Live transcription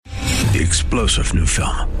The explosive new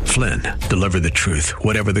film, Flynn, deliver the truth,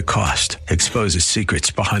 whatever the cost, exposes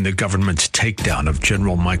secrets behind the government's takedown of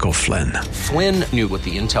General Michael Flynn. Flynn knew what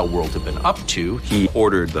the intel world had been up to. He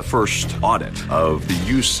ordered the first audit of the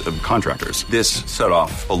use of contractors. This set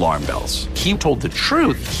off alarm bells. He told the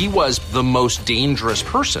truth. He was the most dangerous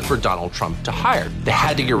person for Donald Trump to hire. They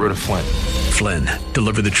had to get rid of Flynn. Flynn,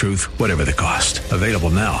 deliver the truth, whatever the cost. Available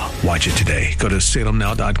now. Watch it today. Go to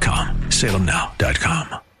salemnow.com.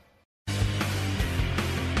 salemnow.com.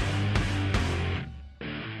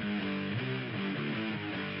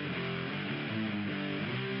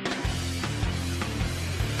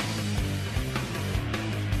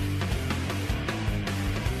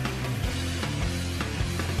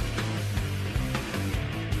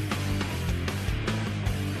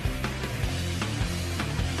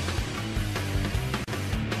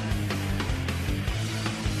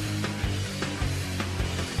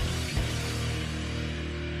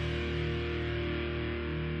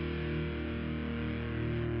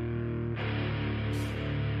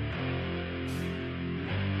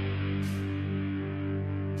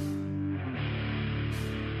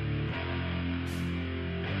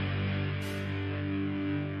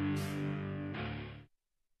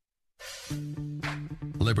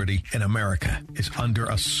 Liberty in America is under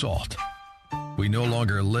assault. We no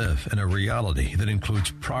longer live in a reality that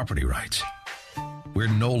includes property rights. We're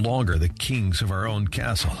no longer the kings of our own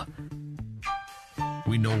castle.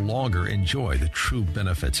 We no longer enjoy the true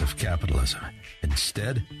benefits of capitalism.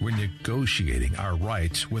 Instead, we're negotiating our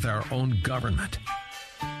rights with our own government.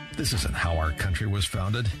 This isn't how our country was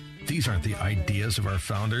founded. These aren't the ideas of our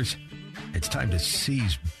founders. It's time to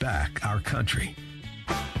seize back our country.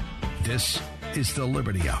 This is the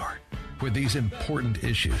Liberty Hour, where these important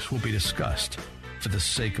issues will be discussed for the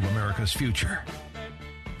sake of America's future.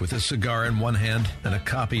 With a cigar in one hand and a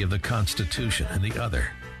copy of the Constitution in the other,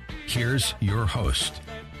 here's your host,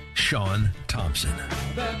 Sean Thompson.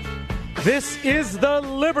 This is the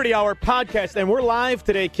Liberty Hour podcast, and we're live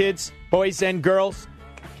today, kids, boys and girls.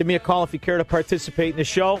 Give me a call if you care to participate in the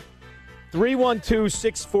show.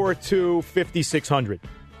 312-642-5600.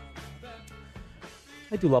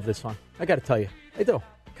 I do love this song. I got to tell you, I do.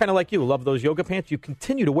 Kind of like you, love those yoga pants you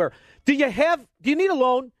continue to wear. Do you need a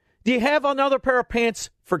loan? Do you have another pair of pants?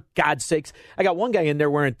 For God's sakes. I got one guy in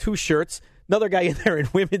there wearing two shirts, another guy in there in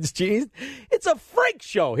women's jeans. It's a freak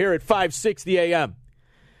show here at 560 a.m.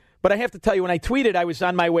 But I have to tell you, when I tweeted I was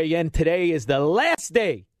on my way in, today is the last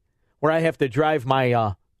day where I have to drive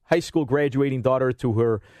my high school graduating daughter to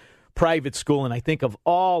her private school. And I think of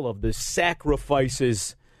all of the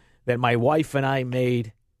sacrifices that my wife and I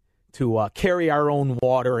made to carry our own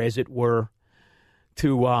water, as it were,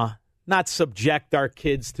 to not subject our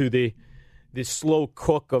kids to the slow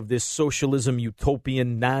cook of this socialism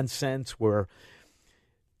utopian nonsense where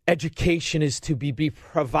education is to be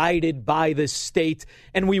provided by the state,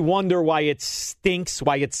 and we wonder why it stinks,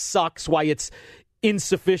 why it sucks, why it's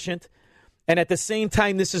insufficient. And at the same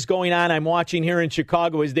time this is going on, I'm watching here in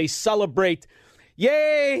Chicago as they celebrate,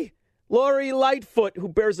 yay, Lori Lightfoot, who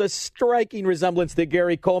bears a striking resemblance to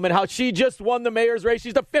Gary Coleman, how she just won the mayor's race.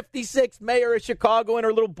 She's the 56th mayor of Chicago in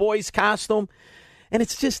her little boy's costume. And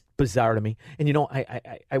it's just bizarre to me. And, you know,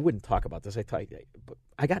 I wouldn't talk about this. But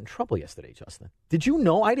I got in trouble yesterday, Justin. Did you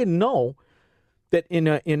know? I didn't know that in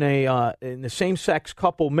the same-sex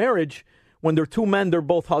couple marriage, when they're two men, they're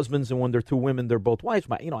both husbands, and when they're two women, they're both wives.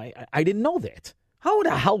 I didn't know that. How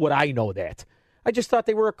the hell would I know that? I just thought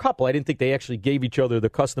they were a couple. I didn't think they actually gave each other the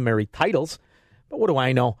customary titles. But what do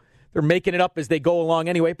I know? They're making it up as they go along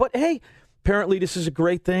anyway. But, hey, apparently this is a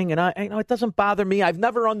great thing, and it doesn't bother me. I've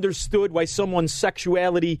never understood why someone's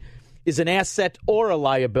sexuality is an asset or a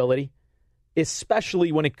liability,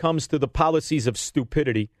 especially when it comes to the policies of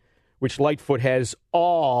stupidity, which Lightfoot has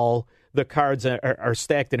all the cards are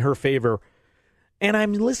stacked in her favor. And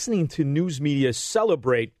I'm listening to news media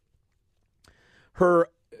celebrate her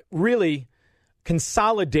really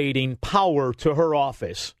consolidating power to her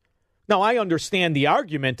office. Now, I understand the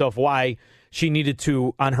argument of why she needed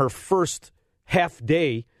to, on her first half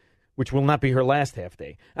day, which will not be her last half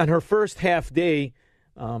day, on her first half day,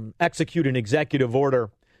 execute an executive order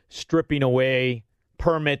stripping away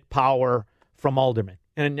permit power from aldermen.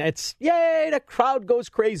 And it's, yay, the crowd goes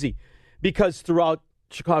crazy. Because throughout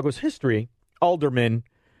Chicago's history, aldermen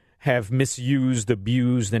have misused,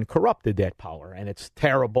 abused, and corrupted that power. And it's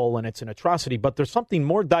terrible, and it's an atrocity. But there's something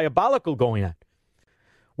more diabolical going on.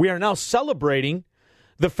 We are now celebrating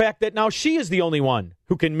the fact that now she is the only one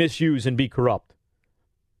who can misuse and be corrupt.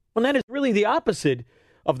 Well, that is really the opposite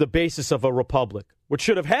of the basis of a republic. What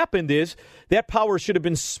should have happened is that power should have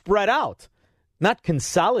been spread out, not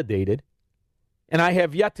consolidated. And I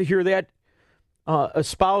have yet to hear that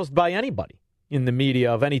espoused by anybody in the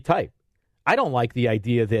media of any type. I don't like the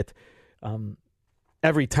idea that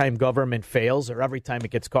every time government fails or every time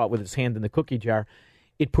it gets caught with its hand in the cookie jar,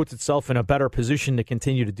 it puts itself in a better position to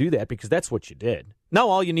continue to do that, because that's what you did. Now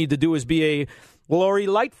all you need to do is be a Lori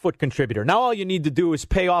Lightfoot contributor. Now all you need to do is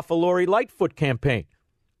pay off a Lori Lightfoot campaign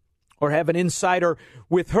or have an insider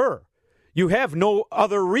with her. You have no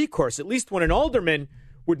other recourse. At least when an alderman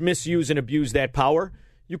would misuse and abuse that power,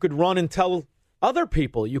 you could run and tell other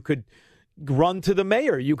people. You could run to the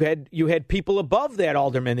mayor. You had people above that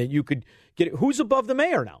alderman that you could get. Who's above the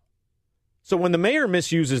mayor now? So when the mayor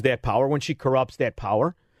misuses that power, when she corrupts that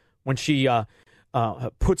power, when she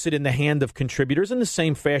puts it in the hand of contributors in the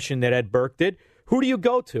same fashion that Ed Burke did, who do you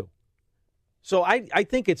go to? So I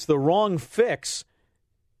think it's the wrong fix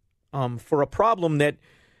for a problem that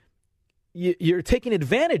you're taking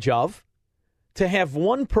advantage of, to have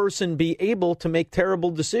one person be able to make terrible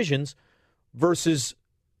decisions versus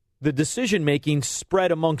the decision-making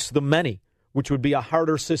spread amongst the many, which would be a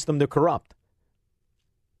harder system to corrupt.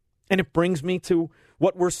 And it brings me to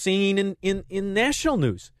what we're seeing in national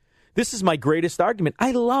news. This is my greatest argument.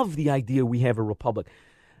 I love the idea we have a republic,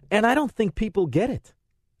 and I don't think people get it.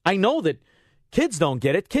 I know that kids don't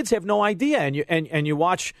get it. Kids have no idea, and you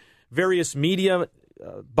watch various media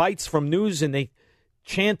bites from news, and they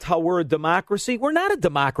chant how we're a democracy. We're not a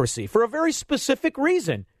democracy for a very specific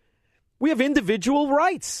reason. We have individual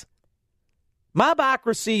rights.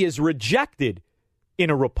 Mobocracy is rejected in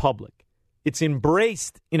a republic. It's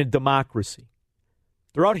embraced in a democracy.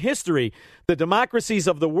 Throughout history, the democracies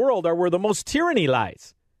of the world are where the most tyranny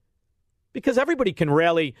lies, because everybody can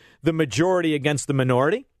rally the majority against the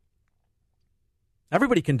minority.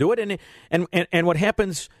 Everybody can do it, and what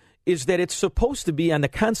happens is that it's supposed to be on the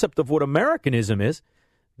concept of what Americanism is.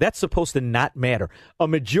 That's supposed to not matter. A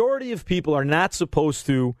majority of people are not supposed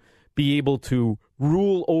to be able to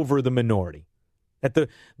rule over the minority. That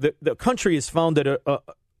the country is founded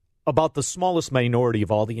about the smallest minority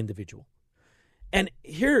of all, the individual. And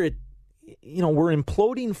here, we're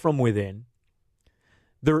imploding from within.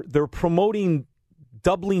 They're promoting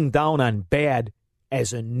doubling down on bad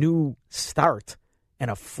as a new start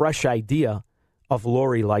and a fresh idea of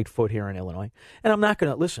Lori Lightfoot here in Illinois. And I'm not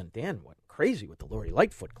going to listen. Dan went crazy with the Lori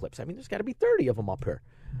Lightfoot clips. I mean, there's got to be 30 of them up here.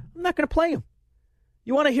 I'm not going to play them.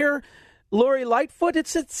 You want to hear Lori Lightfoot?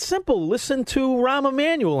 It's simple. Listen to Rahm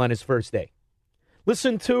Emanuel on his first day.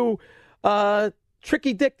 Listen to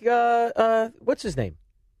Tricky Dick, what's his name?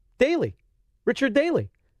 Daley. Richard Daley.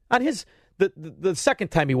 On his the second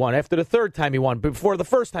time he won, after the third time he won, before the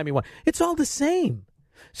first time he won. It's all the same.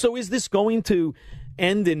 So is this going to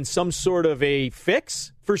end in some sort of a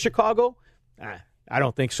fix for Chicago? I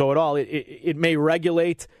don't think so at all. It may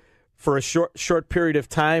regulate for a short period of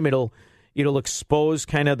time. It'll expose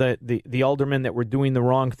kind of the aldermen that were doing the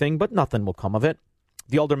wrong thing, but nothing will come of it.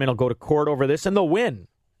 The aldermen will go to court over this, and they'll win,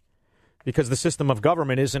 because the system of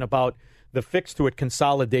government isn't about the fix to it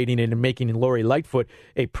consolidating it and making Lori Lightfoot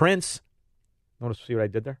a prince. See what I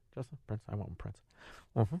did there, Justin? Prince. I went with Prince.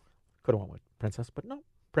 Could have went with princess, but no,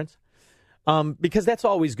 Prince. Because that's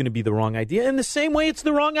always going to be the wrong idea. In the same way, it's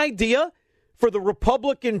the wrong idea for the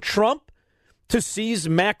Republican Trump to seize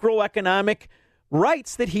macroeconomic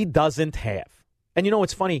rights that he doesn't have. And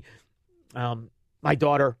it's funny. My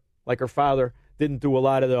daughter, like her father, didn't do a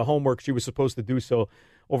lot of the homework she was supposed to do so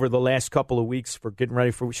over the last couple of weeks for getting ready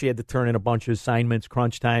for. She had to turn in a bunch of assignments,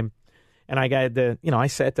 crunch time. And I got to, I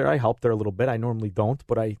sat there, I helped her a little bit. I normally don't,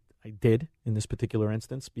 but I did in this particular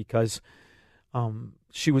instance, because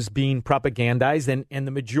she was being propagandized, and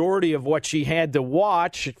the majority of what she had to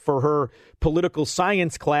watch for her political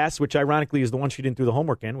science class, which ironically is the one she didn't do the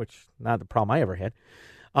homework in, which is not the problem I ever had,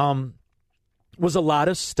 was a lot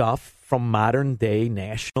of stuff from modern day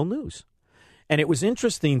national news. And it was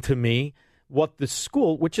interesting to me what the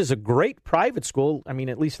school, which is a great private school, I mean,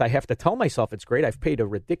 at least I have to tell myself it's great. I've paid a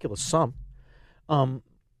ridiculous sum,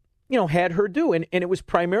 had her do. And it was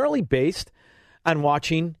primarily based on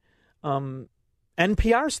watching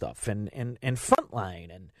NPR stuff and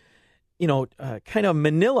Frontline and, kind of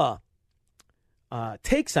Manila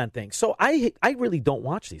takes on things. So I really don't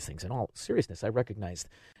watch these things in all seriousness. I recognized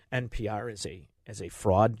NPR as a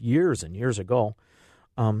fraud years and years ago.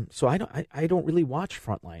 So I don't really watch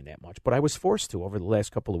Frontline that much, but I was forced to over the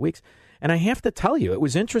last couple of weeks. And I have to tell you, it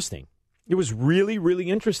was interesting. It was really, really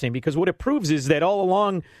interesting, because what it proves is that all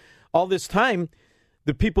along, all this time,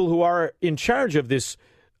 the people who are in charge of this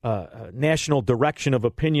national direction of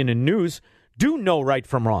opinion and news do know right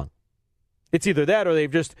from wrong. It's either that or they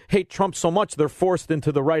just hate Trump so much they're forced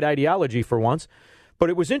into the right ideology for once. But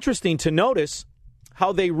it was interesting to notice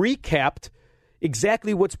how they recapped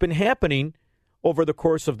exactly what's been happening over the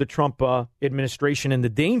course of the Trump administration and the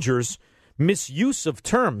dangers, misuse of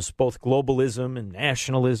terms, both globalism and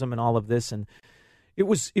nationalism and all of this. And it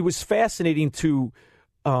was fascinating to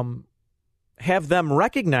have them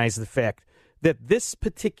recognize the fact that this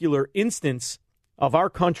particular instance of our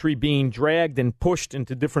country being dragged and pushed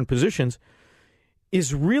into different positions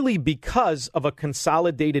is really because of a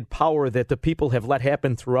consolidated power that the people have let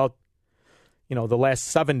happen throughout, the last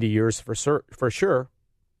 70 years for sure.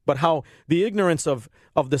 But how the ignorance of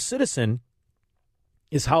the citizen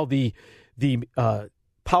is how the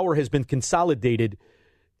power has been consolidated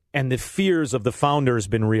and the fears of the founders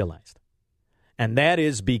been realized. And that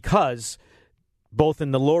is because both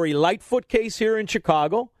in the Lori Lightfoot case here in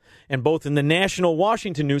Chicago and both in the national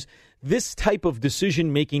Washington news, this type of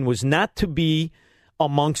decision-making was not to be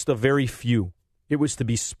amongst a very few. It was to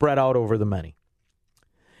be spread out over the many.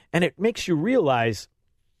 And it makes you realize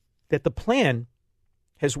that the plan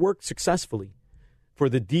has worked successfully for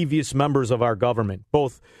the devious members of our government,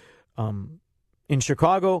 both in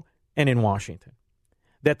Chicago and in Washington.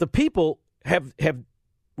 That the people have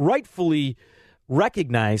rightfully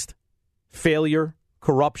recognized failure,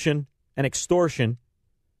 corruption, and extortion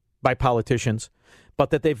by politicians, but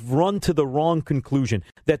that they've run to the wrong conclusion,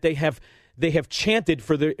 that they have chanted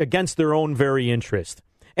against their own very interest.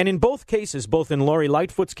 And in both cases, both in Lori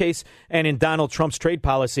Lightfoot's case and in Donald Trump's trade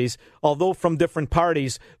policies, although from different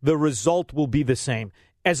parties, the result will be the same,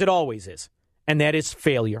 as it always is, and that is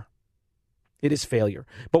failure. It is failure.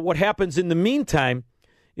 But what happens in the meantime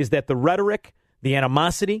is that the rhetoric, the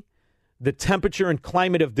animosity, the temperature and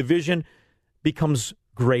climate of division becomes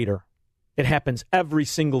greater. It happens every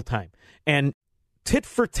single time. And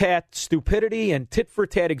tit-for-tat stupidity and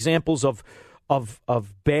tit-for-tat examples of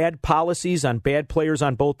bad policies on bad players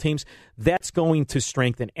on both teams, that's going to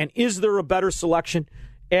strengthen. And is there a better selection?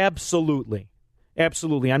 Absolutely.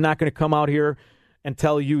 Absolutely. I'm not going to come out here and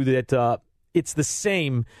tell you that it's the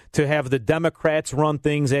same to have the Democrats run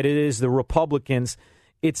things that it is the Republicans.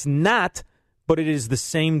 It's not, but it is the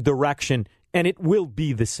same direction, and it will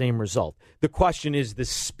be the same result. The question is the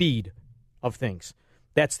speed of things.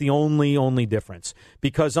 That's the only difference.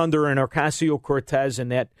 Because under an Ocasio-Cortez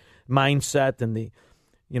and that mindset and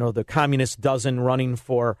the communist dozen running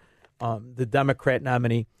for the Democrat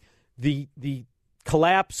nominee, the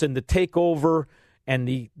collapse and the takeover and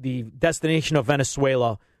the destination of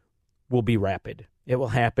Venezuela will be rapid. It will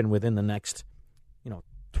happen within the next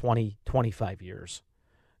 20, 25 years.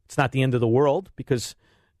 It's not the end of the world because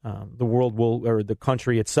the world will, or the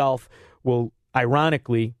country itself will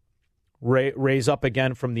ironically raise up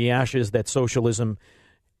again from the ashes that socialism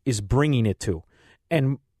is bringing it to.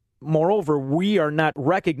 And moreover, we are not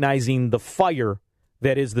recognizing the fire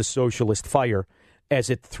that is the socialist fire as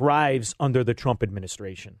it thrives under the Trump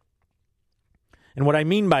administration. And what I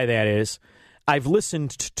mean by that is I've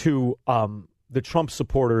listened to the Trump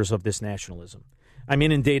supporters of this nationalism. I'm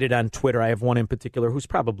inundated on Twitter. I have one in particular who's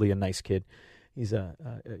probably a nice kid. He's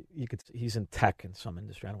he's in tech in some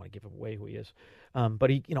industry. I don't want to give away who he is, but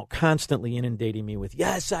he constantly inundating me with,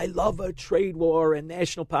 yes, I love a trade war and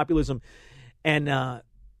national populism, and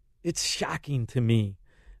it's shocking to me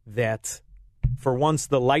that for once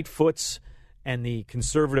the Lightfoots and the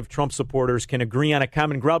conservative Trump supporters can agree on a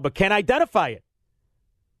common ground, but can't identify it.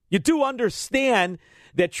 You do understand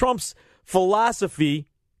that Trump's philosophy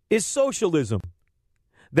is socialism,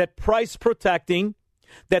 that price protecting,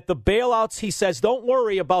 that the bailouts, he says, don't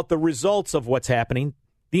worry about the results of what's happening,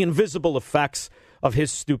 the invisible effects of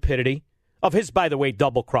his stupidity, of his, by the way,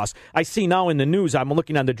 double cross. I see now in the news, I'm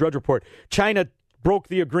looking on the Drudge Report, China broke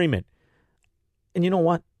the agreement. And you know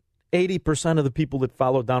what? 80% of the people that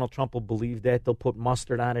follow Donald Trump will believe that. They'll put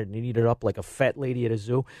mustard on it and eat it up like a fat lady at a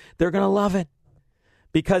zoo. They're going to love it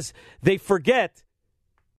because they forget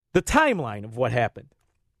the timeline of what happened,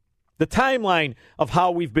 the timeline of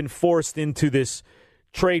how we've been forced into this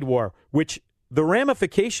trade war, which the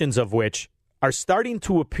ramifications of which are starting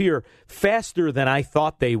to appear faster than I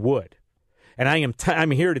thought they would. And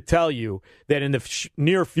I'm here to tell you that in the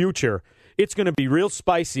near future, it's going to be real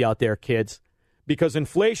spicy out there, kids, because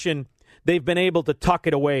inflation, they've been able to tuck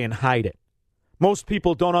it away and hide it. Most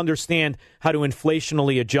people don't understand how to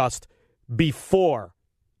inflationally adjust before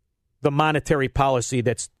the monetary policy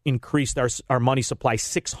that's increased our money supply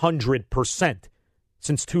 600%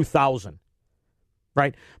 since 2000.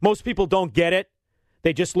 Right? Most people don't get it.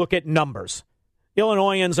 They just look at numbers.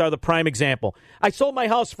 Illinoisans are the prime example. I sold my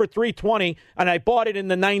house for $320 and I bought it in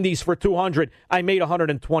the 90s for $200. I made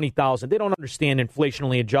 $120,000. They don't understand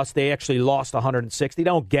inflationally adjust. They actually lost $160. They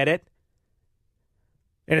don't get it.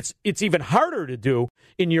 And it's even harder to do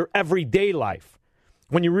in your everyday life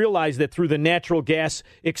when you realize that through the natural gas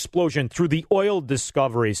explosion, through the oil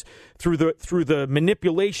discoveries, through the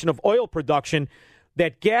manipulation of oil production,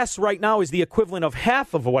 that gas right now is the equivalent of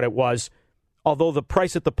half of what it was, although the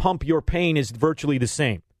price at the pump you're paying is virtually the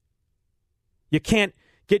same. You can't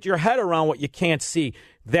get your head around what you can't see.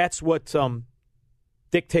 That's what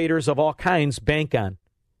dictators of all kinds bank on.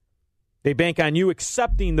 They bank on you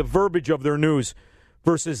accepting the verbiage of their news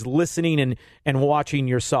versus listening and watching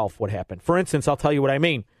yourself what happened. For instance, I'll tell you what I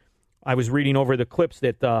mean. I was reading over the clips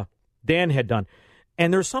that Dan had done,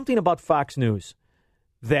 and there's something about Fox News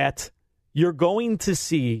that you're going to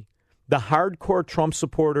see the hardcore Trump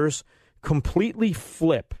supporters completely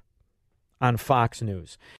flip on Fox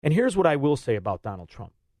News. And here's what I will say about Donald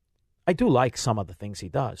Trump. I do like some of the things he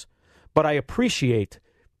does, but I appreciate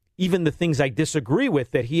even the things I disagree with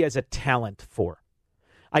that he has a talent for.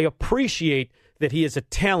 I appreciate that he has a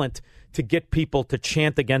talent to get people to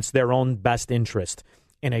chant against their own best interest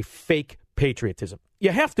in a fake patriotism. You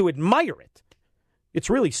have to admire it. It's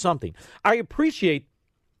really something. I appreciate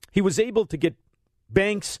he was able to get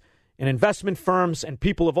banks and investment firms and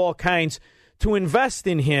people of all kinds to invest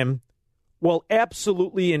in him while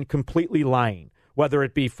absolutely and completely lying, whether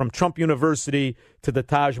it be from Trump University to the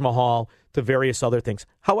Taj Mahal to various other things.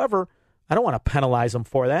 However, I don't want to penalize him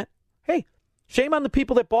for that. Hey, shame on the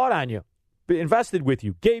people that bought on you, invested with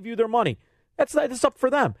you, gave you their money. That's up for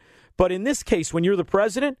them. But in this case, when you're the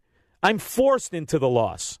president, I'm forced into the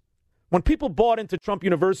loss. When people bought into Trump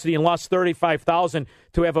University and lost $35,000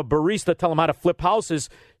 to have a barista tell them how to flip houses,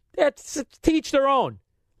 that's teach their own.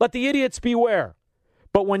 Let the idiots beware.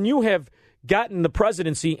 But when you have gotten the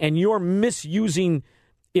presidency and you're misusing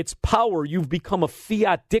its power, you've become a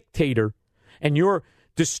fiat dictator, and you're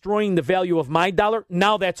destroying the value of my dollar,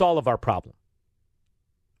 now that's all of our problem.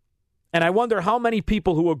 And I wonder how many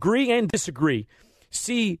people who agree and disagree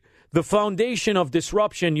see the foundation of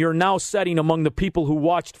disruption you're now setting among the people who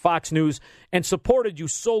watched Fox News and supported you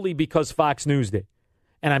solely because Fox News did.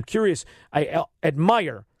 And I'm curious, I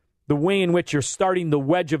admire the way in which you're starting the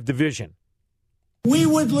wedge of division. We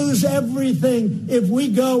would lose everything if we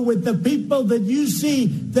go with the people that you see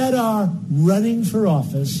that are running for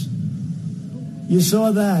office. You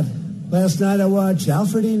saw that. Last night I watched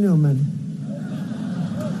Alfred E. Newman.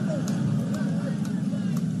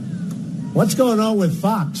 What's going on with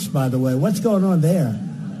Fox, by the way? What's going on there?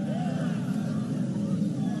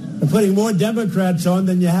 They're putting more Democrats on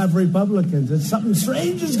than you have Republicans. It's something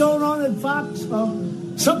strange is going on at Fox.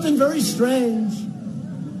 Oh, something very strange.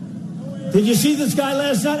 Did you see this guy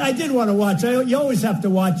last night? I did want to watch. You always have to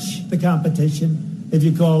watch the competition, if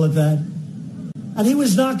you call it that. And he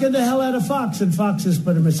was knocking the hell out of Fox, and Fox has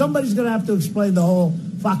put him in. Somebody's going to have to explain the whole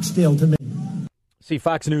Fox deal to me. See,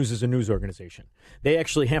 Fox News is a news organization. They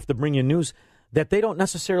actually have to bring you news that they don't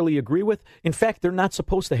necessarily agree with. In fact, they're not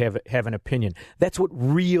supposed to have an opinion. That's what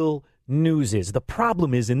real news is. The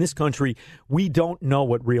problem is, in this country, we don't know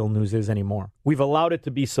what real news is anymore. We've allowed it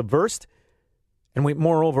to be subversed, and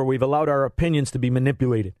moreover, we've allowed our opinions to be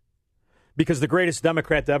manipulated. Because the greatest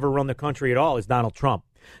Democrat to ever run the country at all is Donald Trump.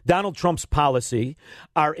 Donald Trump's policy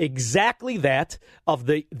are exactly that of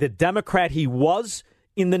the Democrat he was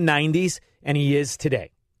in the 90s and he is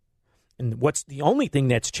today. And what's the only thing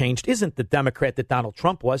that's changed isn't the Democrat that Donald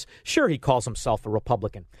Trump was. Sure, he calls himself a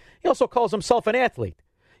Republican. He also calls himself an athlete.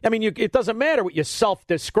 I mean, it doesn't matter what you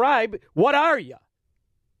self-describe. What are you?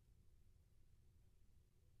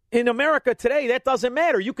 In America today, that doesn't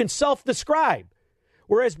matter. You can self-describe.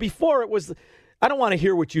 Whereas before it was, I don't want to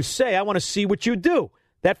hear what you say. I want to see what you do.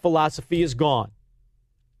 That philosophy is gone.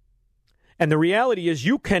 And the reality is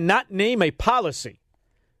you cannot name a policy,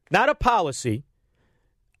 not a policy,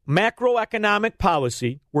 macroeconomic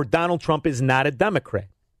policy, where Donald Trump is not a Democrat.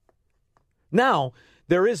 Now,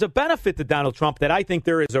 there is a benefit to Donald Trump that I think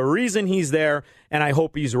there is a reason he's there, and I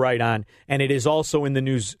hope he's right on. And it is also in the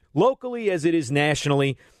news locally as it is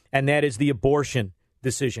nationally, and that is the abortion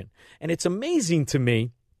decision. And it's amazing to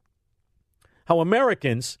me how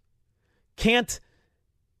Americans can't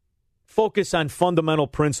focus on fundamental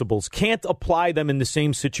principles, can't apply them in the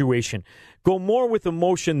same situation, go more with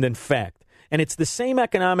emotion than fact. And it's the same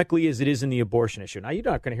economically as it is in the abortion issue. Now, you're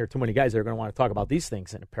not going to hear too many guys that are going to want to talk about these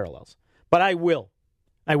things in parallels. But I will.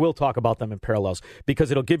 I will talk about them in parallels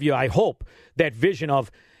because it'll give you, I hope, that vision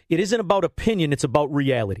of it isn't about opinion, it's about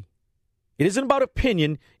reality. It isn't about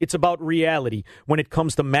opinion, it's about reality when it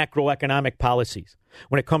comes to macroeconomic policies,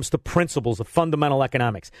 when it comes to principles of fundamental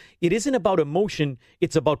economics. It isn't about emotion,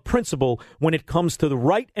 it's about principle when it comes to the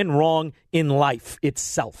right and wrong in life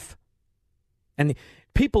itself. And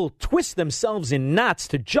people twist themselves in knots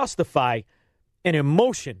to justify an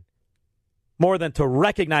emotion more than to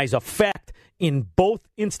recognize a fact in both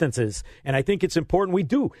instances. And I think it's important we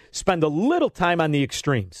do spend a little time on the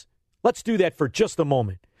extremes. Let's do that for just a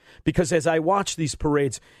moment. Because as I watch these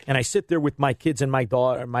parades and I sit there with my kids and my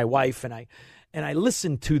daughter, my wife, and I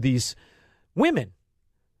listen to these women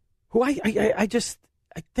who I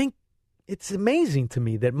think it's amazing to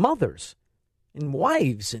me that mothers and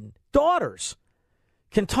wives and daughters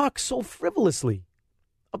can talk so frivolously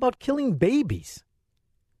about killing babies.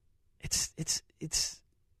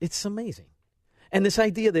 It's amazing. And this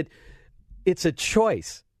idea that it's a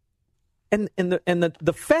choice. And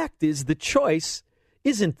the fact is the choice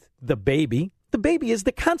isn't the baby. The baby is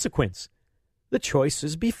the consequence. The choice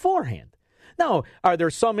is beforehand. Now, are there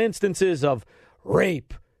some instances of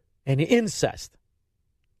rape and incest?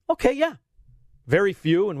 Okay, yeah. Very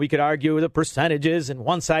few, and we could argue the percentages, and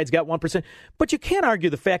one side's got 1%. But you can't argue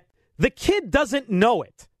the fact the kid doesn't know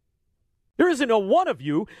it. There isn't a one of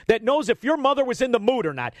you that knows if your mother was in the mood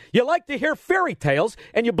or not. You like to hear fairy tales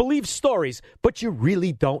and you believe stories, but you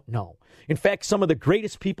really don't know. In fact, some of the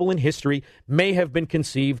greatest people in history may have been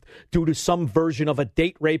conceived due to some version of a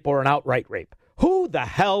date rape or an outright rape. Who the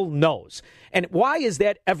hell knows? And why is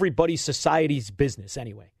that everybody's society's business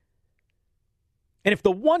anyway? And if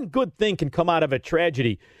the one good thing can come out of a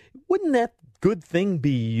tragedy, wouldn't that good thing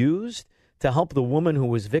be used to help the woman who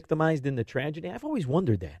was victimized in the tragedy? I've always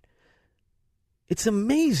wondered that. It's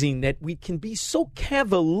amazing that we can be so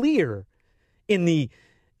cavalier in the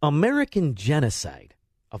American genocide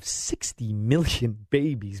of 60 million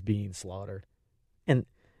babies being slaughtered.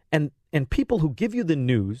 And people who give you the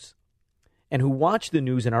news and who watch the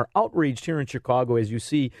news and are outraged here in Chicago as you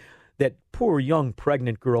see that poor young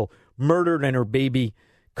pregnant girl murdered and her baby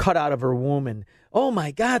cut out of her womb. And, oh,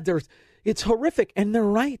 my God, it's horrific. And they're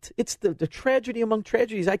right. It's the tragedy among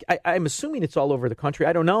tragedies. I'm assuming it's all over the country.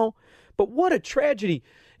 I don't know. But what a tragedy.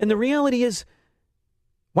 And the reality is,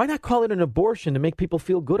 why not call it an abortion to make people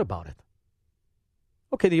feel good about it?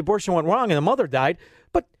 Okay, the abortion went wrong and the mother died,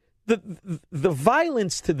 but the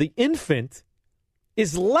violence to the infant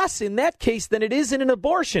is less in that case than it is in an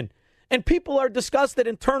abortion. And people are disgusted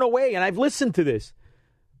and turn away, and I've listened to this.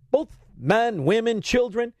 Both men, women,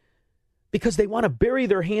 children, because they want to bury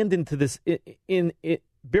their hand into this,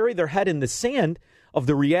 bury their head in the sand of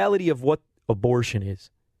the reality of what abortion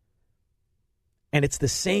is. And it's the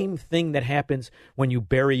same thing that happens when you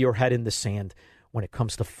bury your head in the sand when it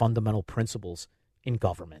comes to fundamental principles in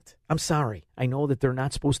government. I'm sorry. I know that they're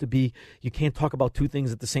not supposed to be, you can't talk about two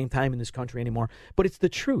things at the same time in this country anymore, but it's the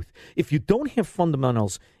truth. If you don't have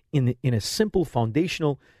fundamentals in a simple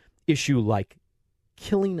foundational issue like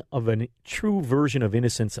killing of a true version of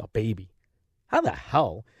innocence, a baby, how the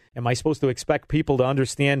hell am I supposed to expect people to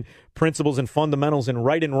understand principles and fundamentals and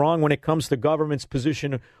right and wrong when it comes to government's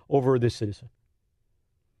position over the citizen?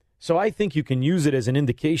 So I think you can use it as an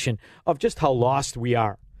indication of just how lost we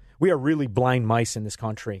are. We are really blind mice in this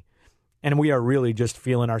country, and we are really just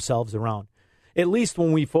feeling ourselves around. At least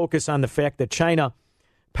when we focus on the fact that China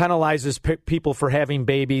penalizes people for having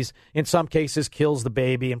babies, in some cases kills the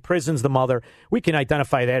baby, imprisons the mother, we can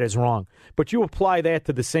identify that as wrong. But you apply that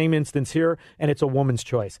to the same instance here, and it's a woman's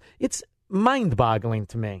choice. It's mind-boggling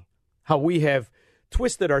to me how we have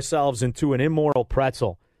twisted ourselves into an immoral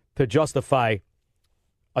pretzel to justify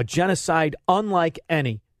a genocide unlike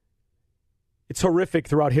any. It's horrific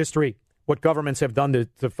throughout history what governments have done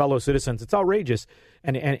to fellow citizens. It's outrageous,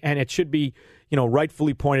 and it should be,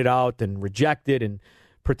 rightfully pointed out and rejected, and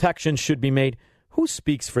protections should be made. Who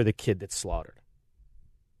speaks for the kid that's slaughtered?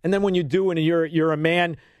 And then when you do, and you're a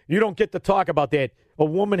man, you don't get to talk about that. A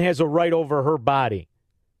woman has a right over her body.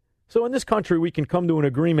 So in this country, we can come to an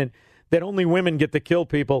agreement that only women get to kill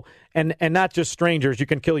people, and not just strangers. You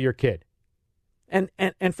can kill your kid. And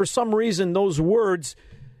for some reason, those words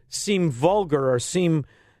seem vulgar or seem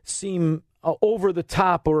over the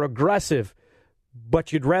top or aggressive,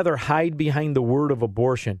 but you'd rather hide behind the word of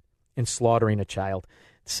abortion in slaughtering a child.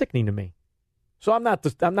 It's sickening to me. So I'm not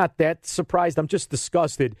that surprised. I'm just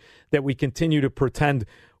disgusted that we continue to pretend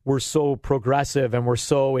we're so progressive and we're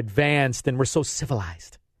so advanced and we're so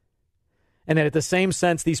civilized. And that at the same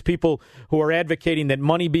sense, these people who are advocating that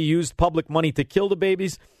money be used, public money, to kill the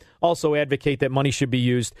babies, also advocate that money should be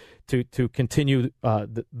used to continue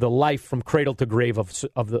the life from cradle to grave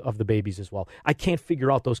of the babies as well. I can't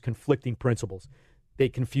figure out those conflicting principles. They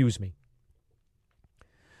confuse me.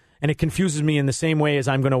 And it confuses me in the same way as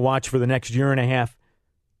I'm going to watch for the next year and a half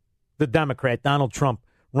the Democrat, Donald Trump,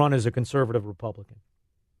 run as a conservative Republican.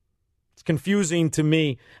 It's confusing to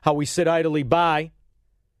me how we sit idly by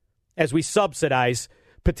as we subsidize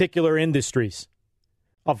particular industries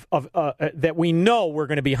that we know we're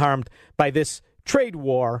going to be harmed by this trade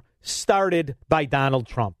war started by Donald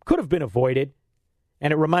Trump. Could have been avoided.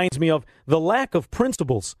 And it reminds me of the lack of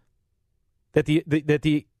principles, that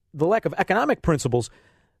the lack of economic principles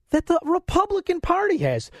that the Republican Party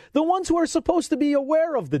has. The ones who are supposed to be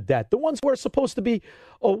aware of the debt, the ones who are supposed to be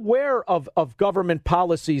aware of government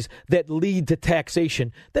policies that lead to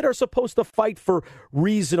taxation, that are supposed to fight for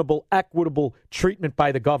reasonable, equitable treatment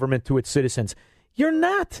by the government to its citizens. You're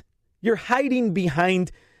not. You're hiding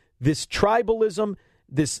behind this tribalism,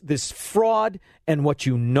 this fraud, and what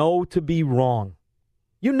you know to be wrong.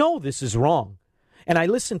 You know this is wrong. And I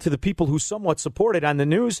listen to the people who somewhat support it on the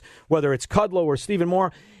news, whether it's Kudlow or Stephen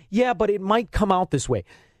Moore. Yeah, but it might come out this way.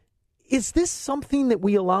 Is this something that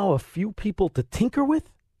we allow a few people to tinker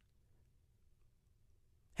with?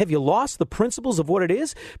 Have you lost the principles of what it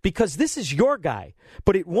is? Because this is your guy,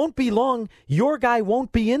 but it won't be long. Your guy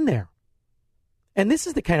won't be in there. And this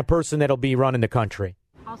is the kind of person that'll be running the country.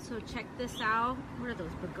 Also, check this out. What are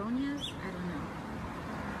those, begonias? I don't know.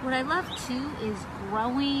 What I love, too, is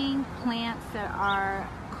growing plants that are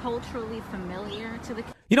culturally familiar to the...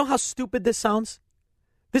 You know how stupid this sounds?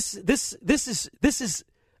 This is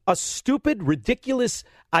a stupid, ridiculous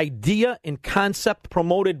idea and concept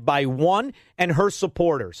promoted by one and her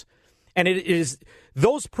supporters. And it is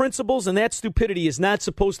those principles and that stupidity is not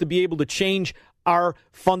supposed to be able to change our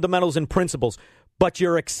fundamentals and principles. But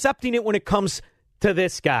you're accepting it when it comes to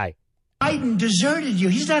this guy. Biden deserted you.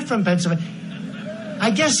 He's not from Pennsylvania. I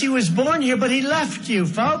guess he was born here, but he left you,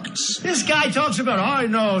 folks. This guy talks about, oh, I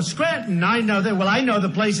know Scranton. I know that. Well, I know the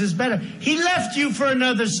place is better. He left you for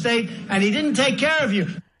another state, and he didn't take care of you.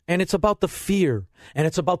 And it's about the fear, and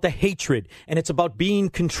it's about the hatred, and it's about being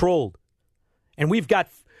controlled. And we've got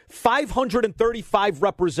 535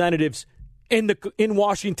 representatives in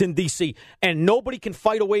Washington, D.C., and nobody can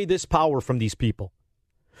fight away this power from these people.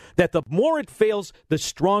 That the more it fails, the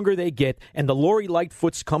stronger they get, and the Lori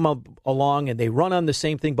Lightfoots come up along and they run on the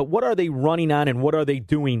same thing. But what are they running on and what are they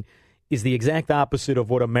doing is the exact opposite of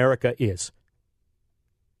what America is.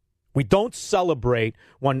 We don't celebrate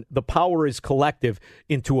when the power is collective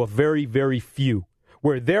into a very, very few,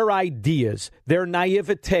 where their ideas, their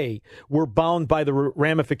naivete, were bound by the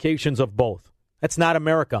ramifications of both. That's not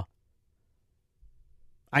America.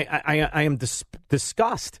 I am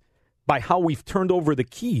disgusted by how we've turned over the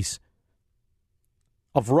keys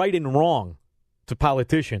of right and wrong to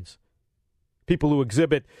politicians, people who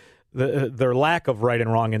exhibit their lack of right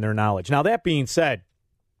and wrong in their knowledge. Now, that being said,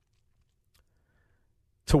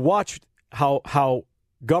 to watch how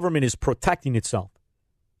government is protecting itself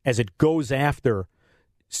as it goes after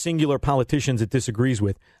singular politicians it disagrees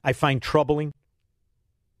with, I find troubling.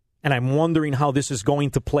 And I'm wondering how this is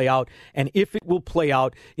going to play out and if it will play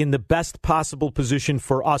out in the best possible position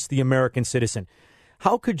for us, the American citizen.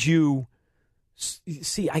 How could you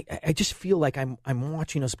see? I just feel like I'm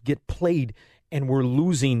watching us get played and we're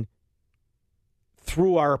losing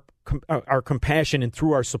through our compassion and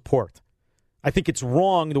through our support. I think it's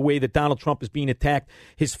wrong the way that Donald Trump is being attacked,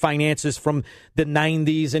 his finances from the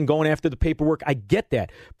 90s and going after the paperwork. I get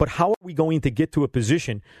that. But how are we going to get to a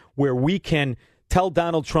position where we can tell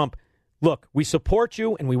Donald Trump, look, we support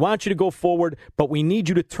you and we want you to go forward, but we need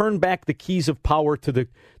you to turn back the keys of power to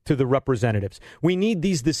the representatives. We need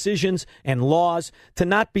these decisions and laws to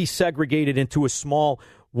not be segregated into a small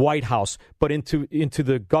White House, but into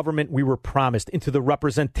the government we were promised, into the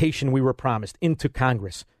representation we were promised, into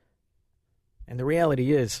Congress. And the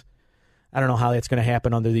reality is, I don't know how that's going to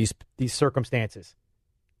happen under these circumstances.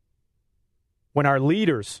 When our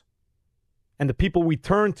leaders and the people we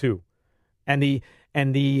turn to and the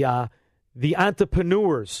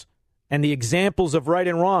entrepreneurs and the examples of right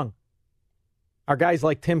and wrong are guys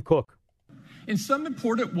like Tim Cook. In some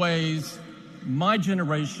important ways, my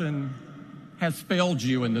generation has failed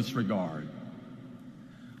you in this regard.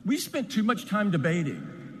 We spent too much time debating.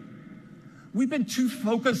 We've been too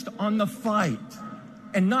focused on the fight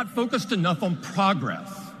and not focused enough on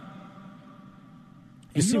progress.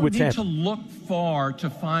 You see don't what's need happening. to look far to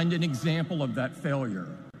find an example of that failure.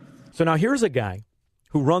 So now here's a guy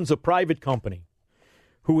who runs a private company,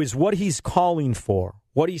 who is what he's calling for,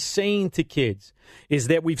 what he's saying to kids, is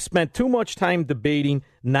that we've spent too much time debating,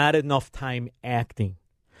 not enough time acting.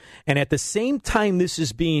 And at the same time this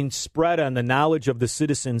is being spread on the knowledge of the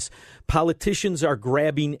citizens, politicians are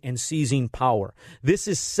grabbing and seizing power. This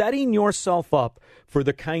is setting yourself up for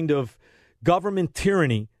the kind of government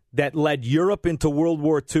tyranny that led Europe into World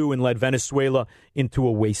War II and led Venezuela into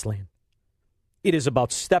a wasteland. It is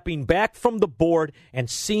about stepping back from the board and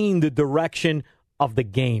seeing the direction of the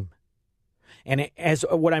game. And as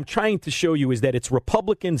what I'm trying to show you is that it's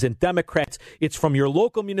Republicans and Democrats. It's from your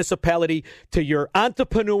local municipality to your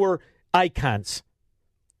entrepreneur icons.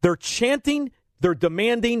 They're chanting, they're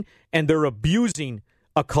demanding, and they're abusing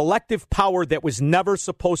a collective power that was never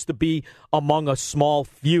supposed to be among a small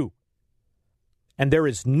few. And there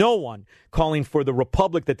is no one calling for the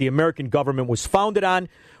republic that the American government was founded on,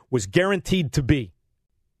 was guaranteed to be.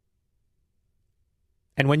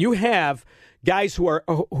 And when you have guys who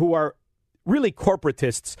are really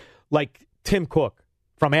corporatists like Tim Cook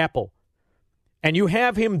from Apple, and you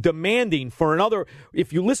have him demanding for another,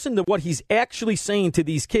 if you listen to what he's actually saying to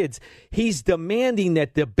these kids, he's demanding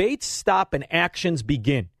that debates stop and actions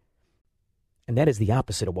begin. And that is the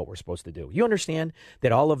opposite of what we're supposed to do. You understand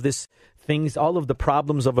that all of this things, all of the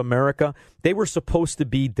problems of America, they were supposed to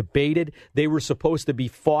be debated. They were supposed to be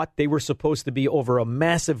fought. They were supposed to be over a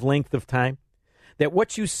massive length of time. That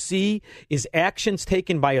what you see is actions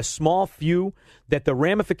taken by a small few, that the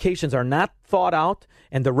ramifications are not thought out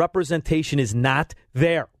and the representation is not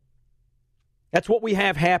there. That's what we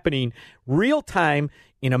have happening real time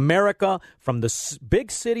in America, from the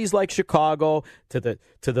big cities like Chicago to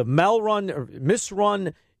the mal-run or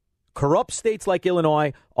misrun corrupt states like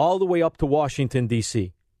Illinois, all the way up to Washington,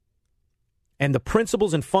 D.C. And the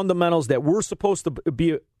principles and fundamentals that we're supposed to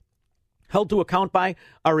be held to account by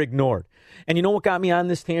are ignored. And you know what got me on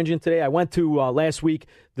this tangent today? I went to, last week,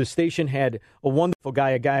 the station had a wonderful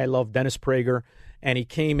guy, a guy I love, Dennis Prager, and he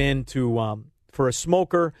came in to for a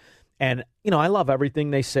smoker. And, you know, I love everything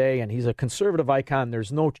they say, and he's a conservative icon.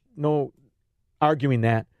 There's no arguing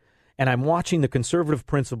that. And I'm watching the conservative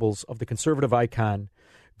principles of the conservative icon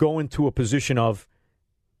go into a position of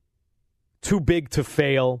too big to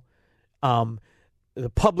fail, the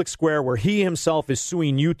public square where he himself is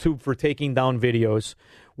suing YouTube for taking down videos,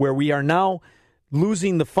 where we are now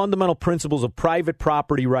losing the fundamental principles of private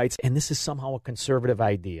property rights, and this is somehow a conservative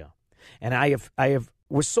idea. And I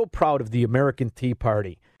was so proud of the American Tea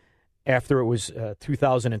Party after it was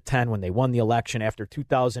 2010 when they won the election, after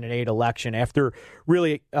 2008 election, after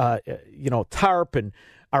really, TARP and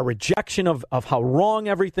our rejection of how wrong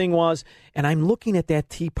everything was. And I'm looking at that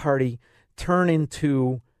Tea Party turn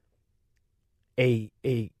into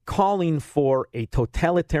a calling for a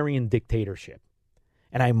totalitarian dictatorship.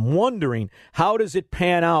 And I'm wondering, how does it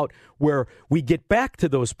pan out where we get back to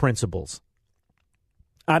those principles?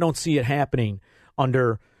 I don't see it happening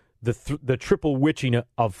under the triple witching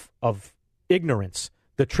of ignorance,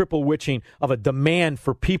 the triple witching of a demand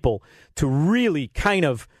for people to really kind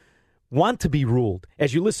of want to be ruled.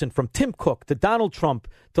 As you listen from Tim Cook to Donald Trump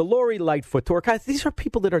to Lori Lightfoot to Archive, these are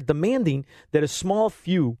people that are demanding that a small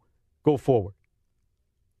few go forward.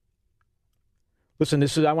 Listen,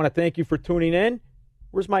 I want to thank you for tuning in.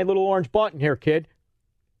 Where's my little orange button here, kid?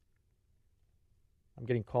 I'm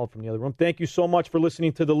getting called from the other room. Thank you so much for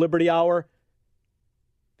listening to the Liberty Hour.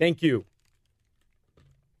 Thank you.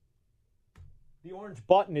 The orange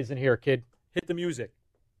button isn't here, kid. Hit the music.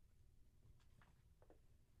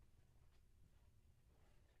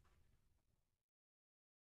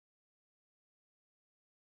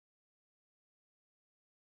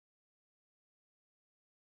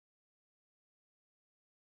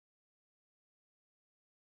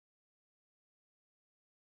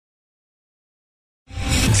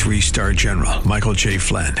 Three-star General Michael J.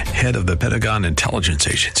 Flynn, head of the Pentagon Intelligence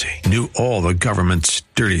Agency, knew all the government's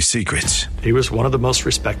dirty secrets. He was one of the most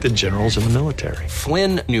respected generals in the military.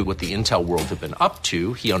 Flynn knew what the intel world had been up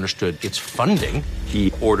to. He understood its funding.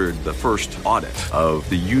 He ordered the first audit of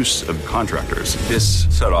the use of contractors. This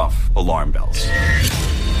set off alarm bells.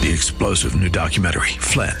 The explosive new documentary,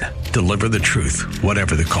 Flynn, Deliver the Truth,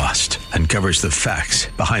 Whatever the Cost, uncovers the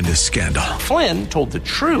facts behind this scandal. Flynn told the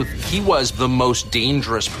truth. He was the most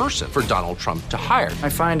dangerous person for Donald Trump to hire. I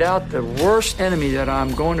find out the worst enemy that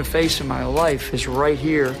I'm going to face in my life is right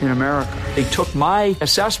here in America. They took my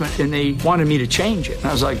assessment and they wanted me to change it. And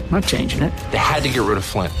I was like, I'm not changing it. They had to get rid of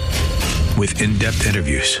Flynn. With in-depth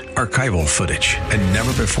interviews, archival footage, and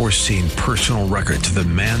never-before-seen personal records of the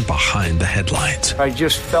man behind the headlines. I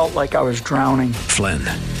just felt like I was drowning. Flynn,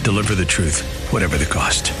 Deliver the Truth, Whatever the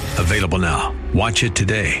Cost. Available now. Watch it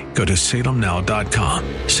today. Go to salemnow.com.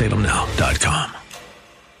 salemnow.com.